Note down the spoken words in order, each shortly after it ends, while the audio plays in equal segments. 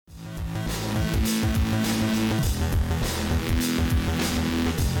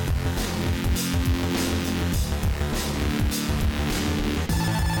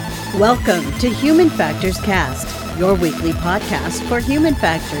Welcome to Human Factors Cast, your weekly podcast for human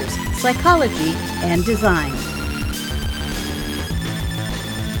factors, psychology, and design.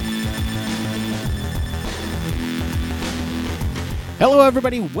 Hello,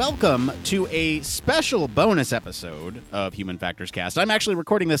 everybody. Welcome to a special bonus episode of Human Factors Cast. I'm actually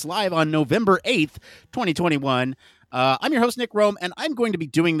recording this live on November 8th, 2021. I'm your host, Nick Rome, and I'm going to be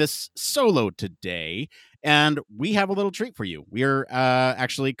doing this solo today. And we have a little treat for you. We're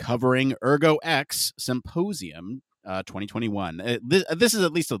actually covering ErgoX Symposium 2021. This is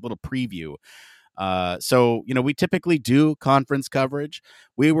at least a little preview. So, we typically do conference coverage.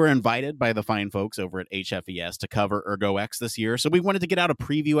 We were invited by the fine folks over at HFES to cover ErgoX this year. So we wanted to get out a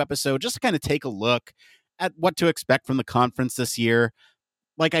preview episode just to kind of take a look at what to expect from the conference this year.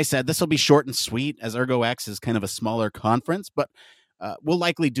 Like I said, this will be short and sweet as ErgoX is kind of a smaller conference, but we'll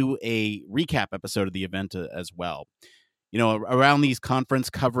likely do a recap episode of the event as well. Around these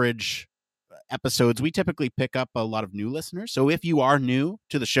conference coverage episodes, we typically pick up a lot of new listeners. So if you are new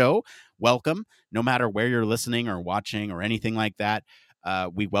to the show, welcome. No matter where you're listening or watching or anything like that,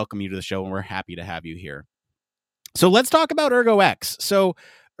 we welcome you to the show and we're happy to have you here. So let's talk about ErgoX. So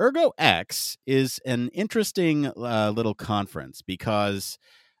ErgoX is an interesting little conference because,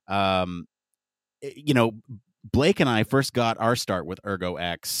 Blake and I first got our start with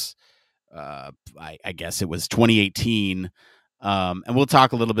ErgoX. I guess it was 2018. And we'll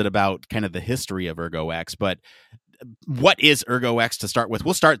talk a little bit about kind of the history of ErgoX, but what is ErgoX to start with?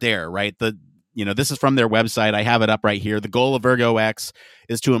 We'll start there, right? This is from their website. I have it up right here. The goal of ErgoX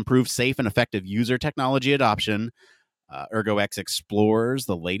is to improve safe and effective user technology adoption. ErgoX explores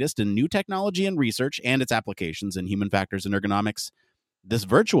the latest in new technology and research and its applications in human factors and ergonomics. This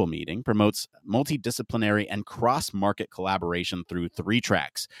virtual meeting promotes multidisciplinary and cross-market collaboration through 3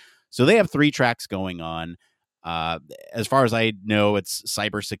 tracks. So they have 3 tracks going on. As far as I know, it's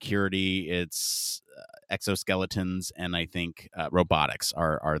cybersecurity, it's exoskeletons, and I think robotics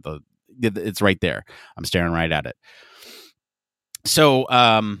are it's right there. I'm staring right at it. So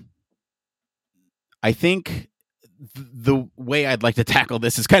I think the way I'd like to tackle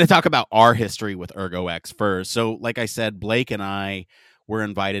this is kind of talk about our history with ErgoX first. So like I said, Blake and I were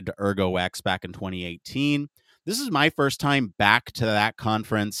invited to ErgoX back in 2018. This is my first time back to that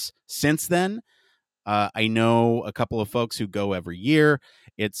conference since then. I know a couple of folks who go every year.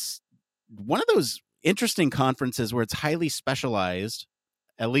 It's one of those interesting conferences where it's highly specialized.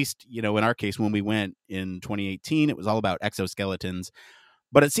 At least, in our case, when we went in 2018, it was all about exoskeletons.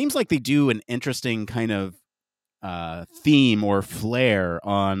 But it seems like they do an interesting kind of theme or flair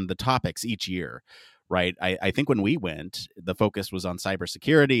on the topics each year, right? I think when we went, the focus was on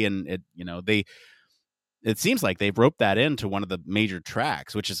cybersecurity, and it seems like they've roped that into one of the major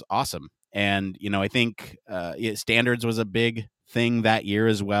tracks, which is awesome. And, I think standards was a big thing that year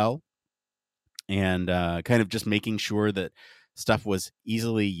as well. And kind of just making sure that stuff was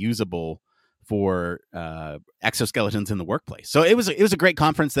easily usable for exoskeletons in the workplace. So it was a great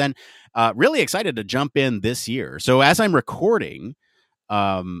conference then. Really excited to jump in this year. So as I'm recording,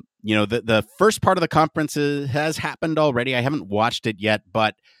 the first part of the conference has happened already. I haven't watched it yet,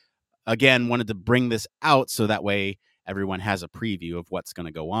 but again, wanted to bring this out so that way everyone has a preview of what's going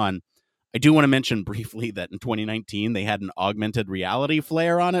to go on. I do want to mention briefly that in 2019, they had an augmented reality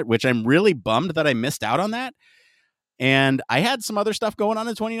flair on it, which I'm really bummed that I missed out on that. And I had some other stuff going on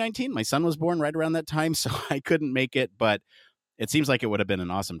in 2019. My son was born right around that time, so I couldn't make it, but it seems like it would have been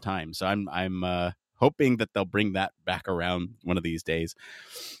an awesome time. So I'm hoping that they'll bring that back around one of these days.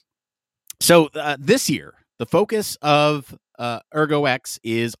 So this year, the focus of ErgoX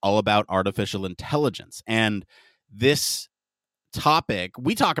is all about artificial intelligence. And this topic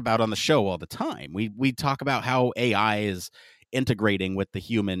we talk about on the show all the time. We talk about how AI is integrating with the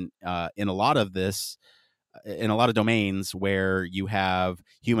human in a lot of domains where you have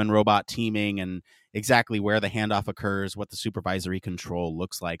human robot teaming and exactly where the handoff occurs, what the supervisory control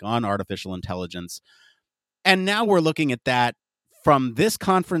looks like on artificial intelligence. And now we're looking at that from this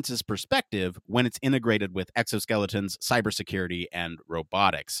conference's perspective when it's integrated with exoskeletons, cybersecurity, and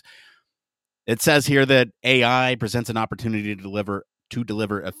robotics. It says here that AI presents an opportunity to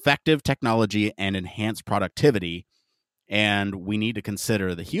deliver effective technology and enhance productivity. And we need to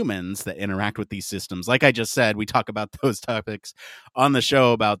consider the humans that interact with these systems. Like I just said, we talk about those topics on the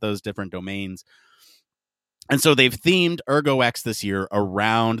show about those different domains. And so they've themed ErgoX this year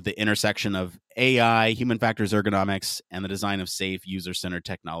around the intersection of AI, human factors ergonomics, and the design of safe user-centered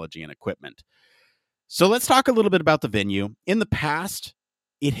technology and equipment. So let's talk a little bit about the venue. In the past,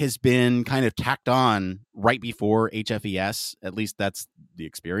 it has been kind of tacked on right before HFES. At least that's the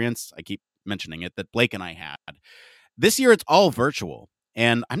experience. I keep mentioning it that Blake and I had. This year, it's all virtual.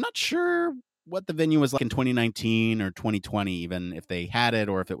 And I'm not sure what the venue was like in 2019 or 2020, even if they had it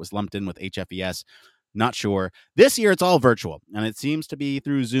or if it was lumped in with HFES. Not sure. This year it's all virtual, and it seems to be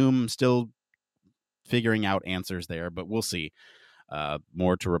through Zoom, still figuring out answers there, but we'll see.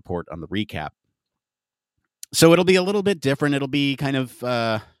 More to report on the recap. So it'll be a little bit different. It'll be kind of,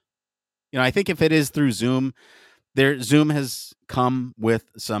 I think if it is through Zoom, Zoom has come with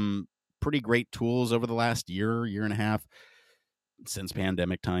some pretty great tools over the last year and a half since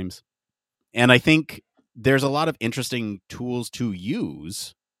pandemic times. And I think there's a lot of interesting tools to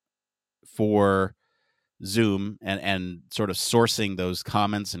use for Zoom and sort of sourcing those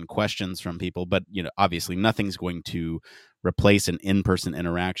comments and questions from people. But, obviously nothing's going to replace an in-person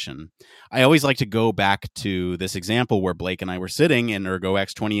interaction. I always like to go back to this example where Blake and I were sitting in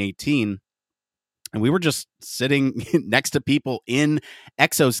ErgoX 2018, and we were just sitting next to people in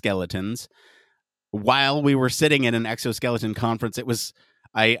exoskeletons while we were sitting in an exoskeleton conference. It was,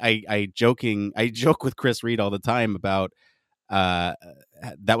 I joke with Chris Reed all the time about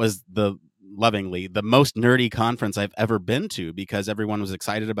that was lovingly the most nerdy conference I've ever been to, because everyone was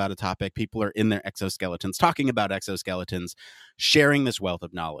excited about a topic. People are in their exoskeletons, talking about exoskeletons, sharing this wealth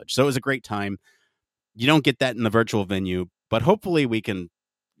of knowledge. So it was a great time. You don't get that in the virtual venue, but hopefully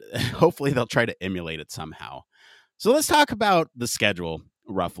they'll try to emulate it somehow. So let's talk about the schedule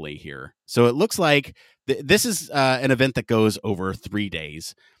roughly here. So it looks like this is an event that goes over 3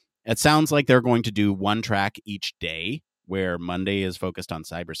 days. It sounds like they're going to do one track each day, where Monday is focused on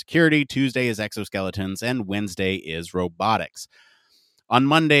cybersecurity, Tuesday is exoskeletons, and Wednesday is robotics. On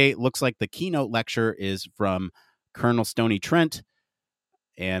Monday, looks like the keynote lecture is from Colonel Stony Trent,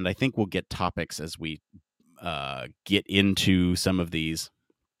 and I think we'll get topics as we get into some of these.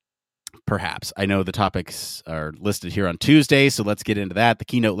 Perhaps. I know the topics are listed here on Tuesday, so let's get into that. The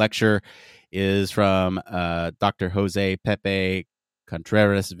keynote lecture is from Dr. Jose Pepe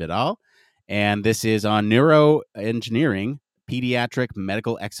Contreras Vidal, and this is on neuroengineering pediatric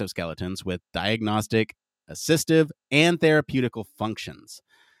medical exoskeletons with diagnostic, assistive, and therapeutical functions.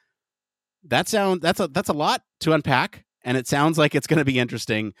 That's a lot to unpack, and it sounds like it's going to be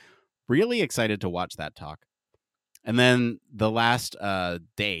interesting. Really excited to watch that talk. And then the last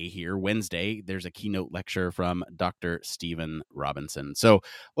day here, Wednesday, there's a keynote lecture from Dr. Stephen Robinson. So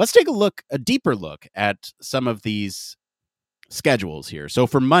let's take a deeper look at some of these schedules here. So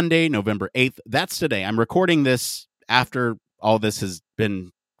for Monday, November 8th, that's today. I'm recording this after all this has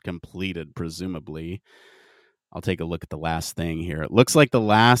been completed, presumably. I'll take a look at the last thing here. It looks like the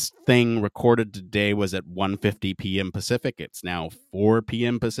last thing recorded today was at 1:50 p.m. Pacific. It's now 4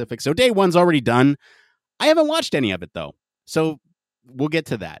 p.m. Pacific. So day one's already done. I haven't watched any of it, though. So we'll get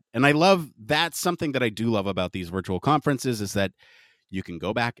to that. And that's something that I do love about these virtual conferences, is that you can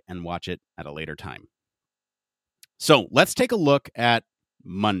go back and watch it at a later time. So let's take a look at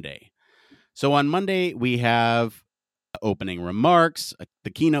Monday. So on Monday, we have opening remarks, the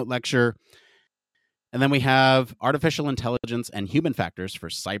keynote lecture, and then we have artificial intelligence and human factors for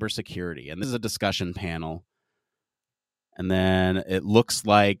cybersecurity. And this is a discussion panel. And then it looks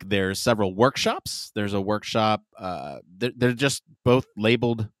like there's several workshops. There's a workshop. They're just both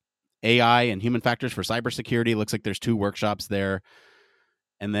labeled AI and human factors for cybersecurity. It looks like there's 2 workshops there.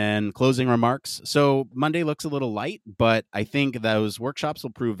 And then closing remarks. So Monday looks a little light, but I think those workshops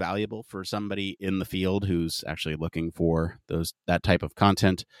will prove valuable for somebody in the field who's actually looking for that type of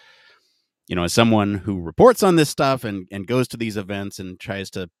content. As someone who reports on this stuff and goes to these events and tries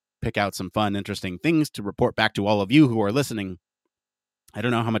to pick out some fun, interesting things to report back to all of you who are listening, I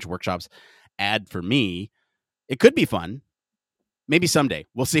don't know how much workshops add for me. It could be fun. Maybe someday.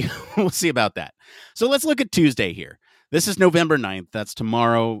 We'll see. We'll see about that. So let's look at Tuesday here. This is November 9th. That's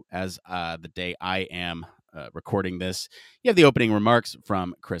tomorrow, as the day I am recording this. You have the opening remarks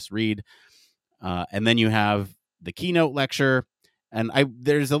from Chris Reed. And then you have the keynote lecture. And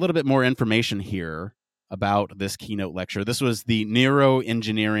there's a little bit more information here about this keynote lecture. This was the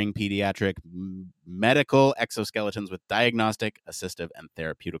neuroengineering pediatric medical exoskeletons with diagnostic, assistive, and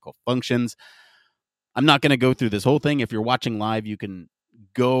therapeutical functions. I'm not going to go through this whole thing. If you're watching live, you can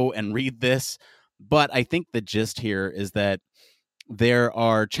go and read this. But I think the gist here is that there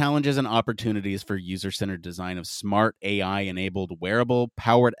are challenges and opportunities for user-centered design of smart AI-enabled wearable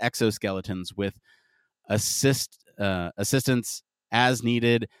powered exoskeletons with assistance as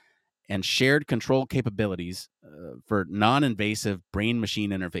needed and shared control capabilities for non-invasive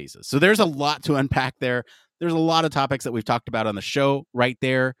brain-machine interfaces. So there's a lot to unpack there. There's a lot of topics that we've talked about on the show right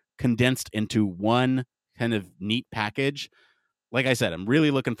there, condensed into one kind of neat package. Like I said, I'm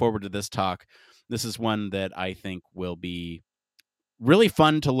really looking forward to this talk. This is one that I think will be really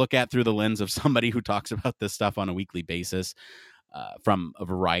fun to look at through the lens of somebody who talks about this stuff on a weekly basis. from a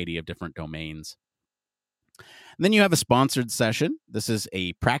variety of different domains. And then you have a sponsored session. This is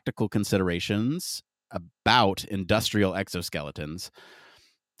a practical considerations about industrial exoskeletons.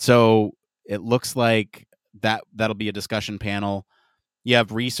 So it looks like that'll be a discussion panel. You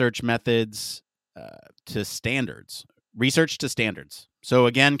have research methods to standards. Research to standards. So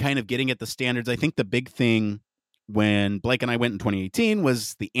again, kind of getting at the standards. I think the big thing when Blake and I went in 2018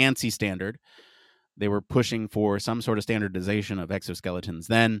 was the ANSI standard. They were pushing for some sort of standardization of exoskeletons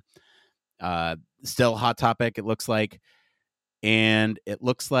then. Still a hot topic, it looks like. And it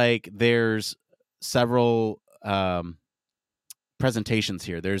looks like there's several presentations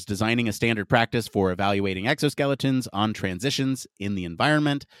here. There's designing a standard practice for evaluating exoskeletons on transitions in the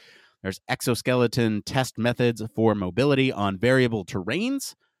environment. There's exoskeleton test methods for mobility on variable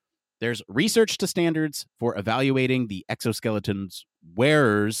terrains. There's research to standards for evaluating the exoskeleton's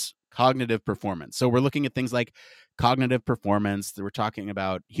wearer's cognitive performance. So we're looking at things like cognitive performance. We're talking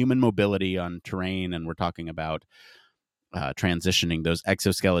about human mobility on terrain, and we're talking about transitioning those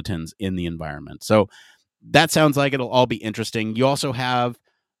exoskeletons in the environment. So that sounds like it'll all be interesting. You also have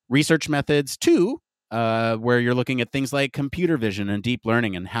research methods too, where you're looking at things like computer vision and deep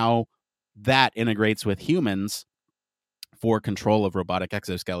learning and how that integrates with humans for control of robotic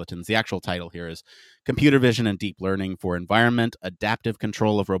exoskeletons. The actual title here is Computer Vision and Deep Learning for Environment Adaptive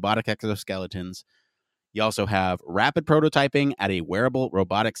Control of Robotic Exoskeletons. You also have rapid prototyping at a wearable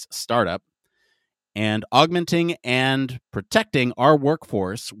robotics startup, and augmenting and protecting our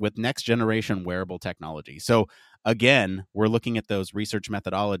workforce with next generation wearable technology. So again, we're looking at those research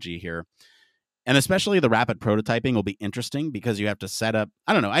methodology here. And especially the rapid prototyping will be interesting because you have to set up,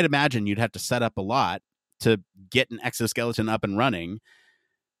 I don't know, I'd imagine you'd have to set up a lot to get an exoskeleton up and running.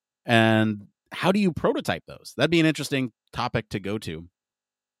 And how do you prototype those? That'd be an interesting topic to go to.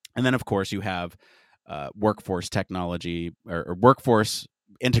 And then, of course, you have workforce technology or workforce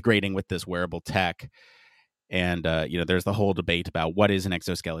integrating with this wearable tech. And, there's the whole debate about what is an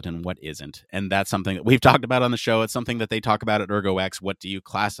exoskeleton, what isn't. And that's something that we've talked about on the show. It's something that they talk about at ErgoX. What do you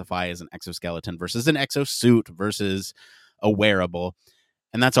classify as an exoskeleton versus an exosuit versus a wearable?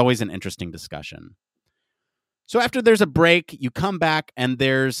 And that's always an interesting discussion. So after there's a break, you come back and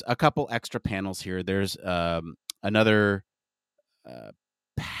there's a couple extra panels here. There's another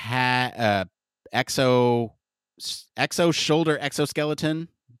exo shoulder exoskeleton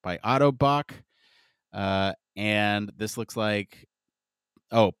by Otto Bach. And this looks like,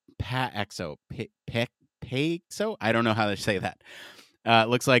 Paexo. I don't know how to say that. It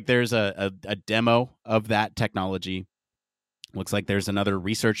looks like there's a demo of that technology. Looks like there's another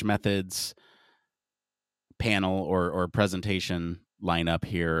research methods panel or presentation lineup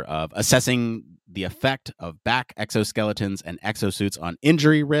here of assessing the effect of back exoskeletons and exosuits on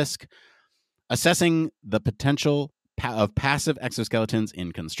injury risk, assessing the potential of passive exoskeletons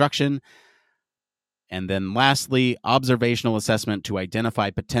in construction, and then lastly, observational assessment to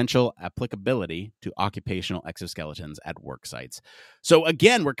identify potential applicability to occupational exoskeletons at work sites. So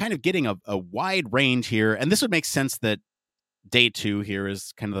again, we're kind of getting a wide range here, and this would make sense that day 2 here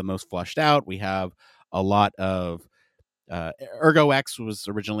is kind of the most flushed out. We have a lot of ErgoX was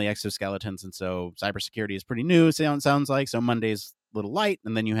originally exoskeletons, and so cybersecurity is pretty new, sounds like. So Monday's a little light,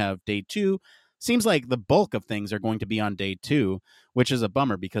 and then you have day 2. Seems like the bulk of things are going to be on day 2, which is a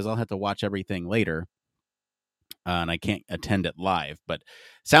bummer because I'll have to watch everything later. And I can't attend it live, but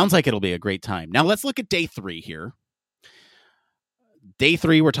sounds like it'll be a great time. Now let's look at day 3 here. Day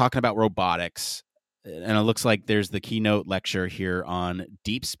 3, we're talking about robotics. And it looks like there's the keynote lecture here on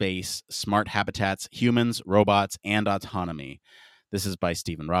deep space, smart habitats, humans, robots, and autonomy. This is by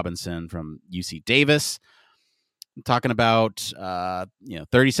Stephen Robinson from UC Davis. I'm talking about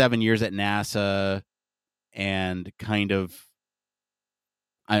 37 years at NASA, and kind of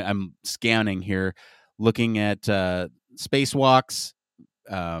I'm scanning here, looking at spacewalks,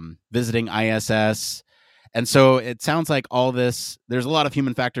 visiting ISS. And so it sounds like all this, there's a lot of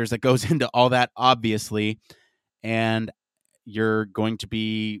human factors that goes into all that, obviously. And you're going to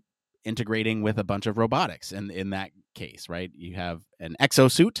be integrating with a bunch of robotics. And in that case, right, you have an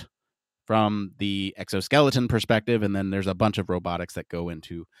exosuit from the exoskeleton perspective, and then there's a bunch of robotics that go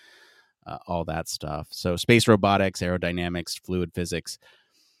into all that stuff. So space robotics, aerodynamics, fluid physics.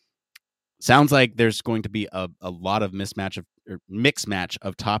 Sounds like there's going to be a lot of mix match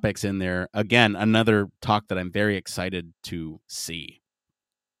of topics in there. Again, another talk that I'm very excited to see.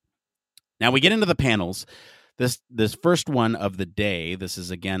 Now we get into the panels. This first one of the day, this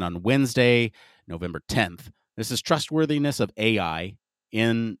is again on Wednesday, November 10th. This is trustworthiness of AI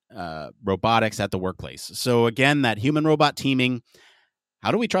in robotics at the workplace. So again, that human-robot teaming,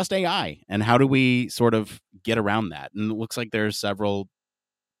 how do we trust AI and how do we sort of get around that? And it looks like there's several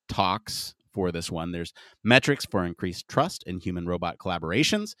talks for this one. There's metrics for increased trust in human-robot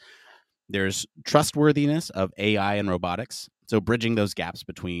collaborations. There's trustworthiness of AI and robotics, so bridging those gaps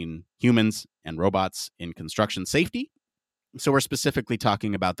between humans and robots in construction safety. So we're specifically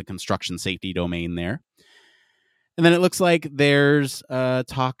talking about the construction safety domain there. And then it looks like there's a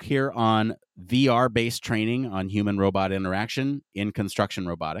talk here on VR-based training on human-robot interaction in construction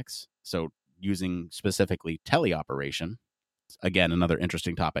robotics, so using specifically teleoperation. Again, another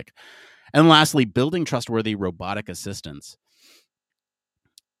interesting topic. And lastly, building trustworthy robotic assistants.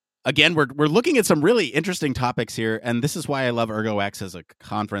 Again, we're looking at some really interesting topics here, and this is why I love ErgoX as a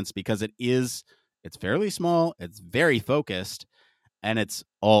conference, because it's fairly small, it's very focused, and it's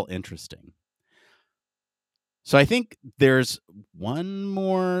all interesting. So I think there's one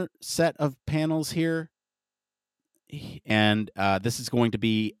more set of panels here, and this is going to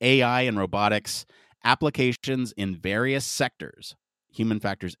be AI and robotics applications in various sectors, human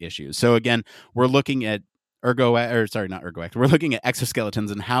factors issues. So again, we're looking at we're looking at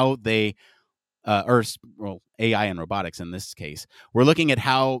exoskeletons and how they, AI and robotics in this case. We're looking at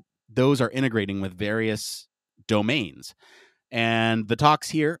how those are integrating with various domains. And the talks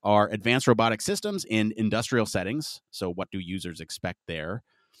here are advanced robotic systems in industrial settings. So what do users expect there?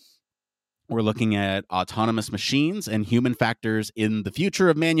 We're looking at autonomous machines and human factors in the future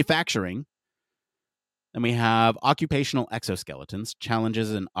of manufacturing. Then we have occupational exoskeletons,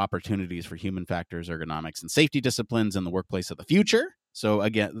 challenges and opportunities for human factors, ergonomics, and safety disciplines in the workplace of the future. So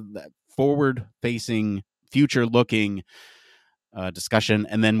again, forward-facing, future-looking discussion.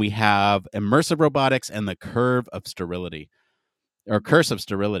 And then we have immersive robotics and the curse of sterility.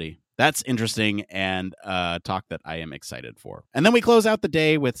 That's interesting and talk that I am excited for. And then we close out the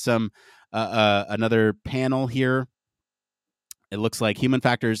day with some another panel here. It looks like human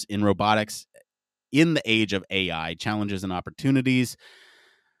factors in robotics in the age of AI, challenges and opportunities.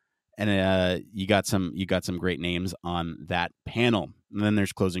 And you got some great names on that panel. And then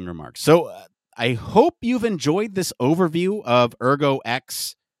there's closing remarks. So I hope you've enjoyed this overview of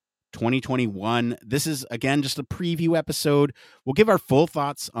ErgoX 2021. This is, again, just a preview episode. We'll give our full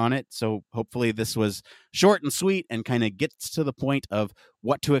thoughts on it. So hopefully this was short and sweet and kind of gets to the point of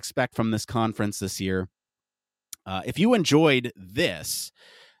what to expect from this conference this year. If you enjoyed this,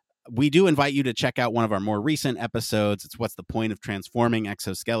 we do invite you to check out one of our more recent episodes. It's What's the Point of Transforming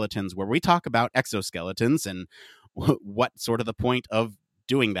Exoskeletons, where we talk about exoskeletons and what sort of the point of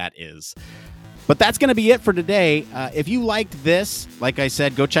doing that is. But that's going to be it for today. If you liked this, like I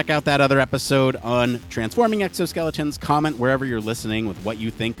said, go check out that other episode on transforming exoskeletons. Comment wherever you're listening with what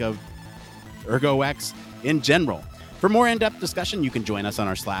you think of ErgoX in general. For more in-depth discussion, you can join us on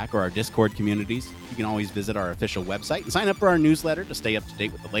our Slack or our Discord communities. You can always visit our official website and sign up for our newsletter to stay up to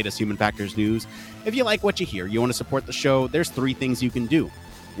date with the latest human factors news. If you like what you hear, you want to support the show, there's 3 things you can do.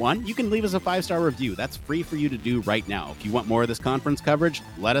 1, you can leave us a 5-star review. That's free for you to do right now. If you want more of this conference coverage,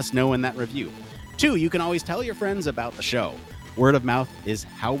 let us know in that review. 2, you can always tell your friends about the show. Word of mouth is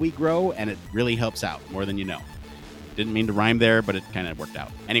how we grow, and it really helps out more than you know. Didn't mean to rhyme there, but it kind of worked out.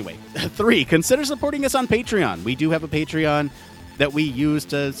 Anyway, 3, consider supporting us on Patreon. We do have a Patreon that we use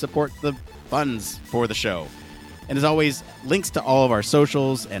to support the funds for the show. And as always, links to all of our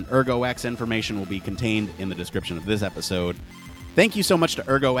socials and ErgoX information will be contained in the description of this episode. Thank you so much to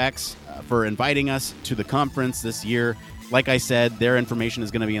ErgoX for inviting us to the conference this year. Like I said, their information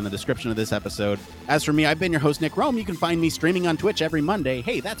is going to be in the description of this episode. As for me, I've been your host, Nick Rome. You can find me streaming on Twitch every Monday.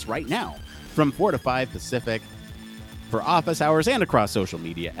 Hey, that's right now, from 4 to 5 Pacific. For office hours and across social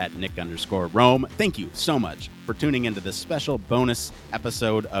media at Nick_Rome. Thank you so much for tuning into this special bonus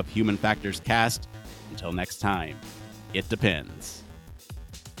episode of Human Factors Cast. Until next time, it depends.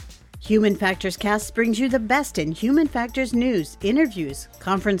 Human Factors Cast brings you the best in human factors news, interviews,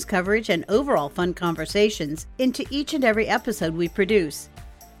 conference coverage, and overall fun conversations into each and every episode we produce.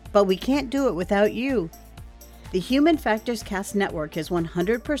 But we can't do it without you. The Human Factors Cast network is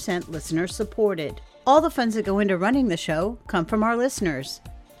 100% listener supported. All the funds that go into running the show come from our listeners.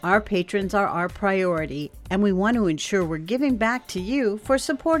 Our patrons are our priority, and we want to ensure we're giving back to you for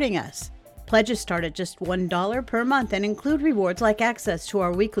supporting us. Pledges start at just $1 per month and include rewards like access to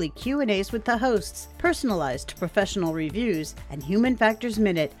our weekly Q&As with the hosts, personalized professional reviews, and Human Factors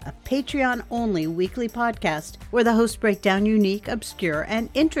Minute, a Patreon-only weekly podcast where the hosts break down unique, obscure,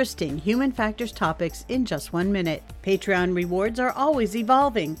 and interesting human factors topics in just 1 minute. Patreon rewards are always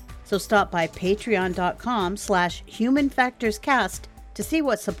evolving, so stop by patreon.com/humanfactorscast to see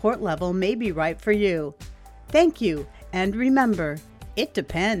what support level may be right for you. Thank you, and remember, it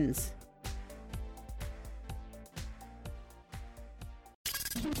depends.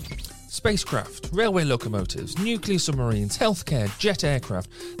 Spacecraft, railway locomotives, nuclear submarines, healthcare, jet aircraft,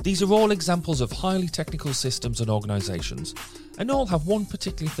 these are all examples of highly technical systems and organisations, and all have one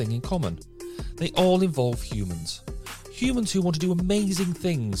particular thing in common. They all involve humans. Humans who want to do amazing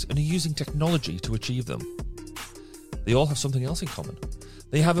things and are using technology to achieve them. They all have something else in common.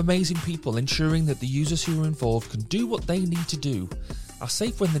 They have amazing people ensuring that the users who are involved can do what they need to do, are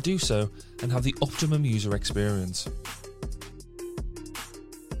safe when they do so, and have the optimum user experience.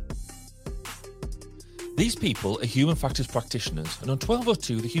 These people are Human Factors practitioners, and on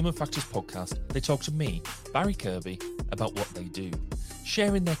 1202, the Human Factors podcast, they talk to me, Barry Kirby, about what they do,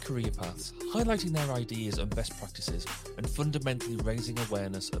 sharing their career paths, highlighting their ideas and best practices, and fundamentally raising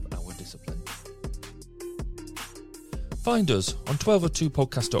awareness of our discipline. Find us on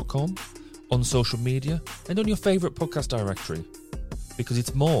 1202podcast.com, on social media, and on your favourite podcast directory, because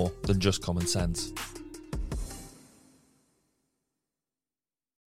it's more than just common sense.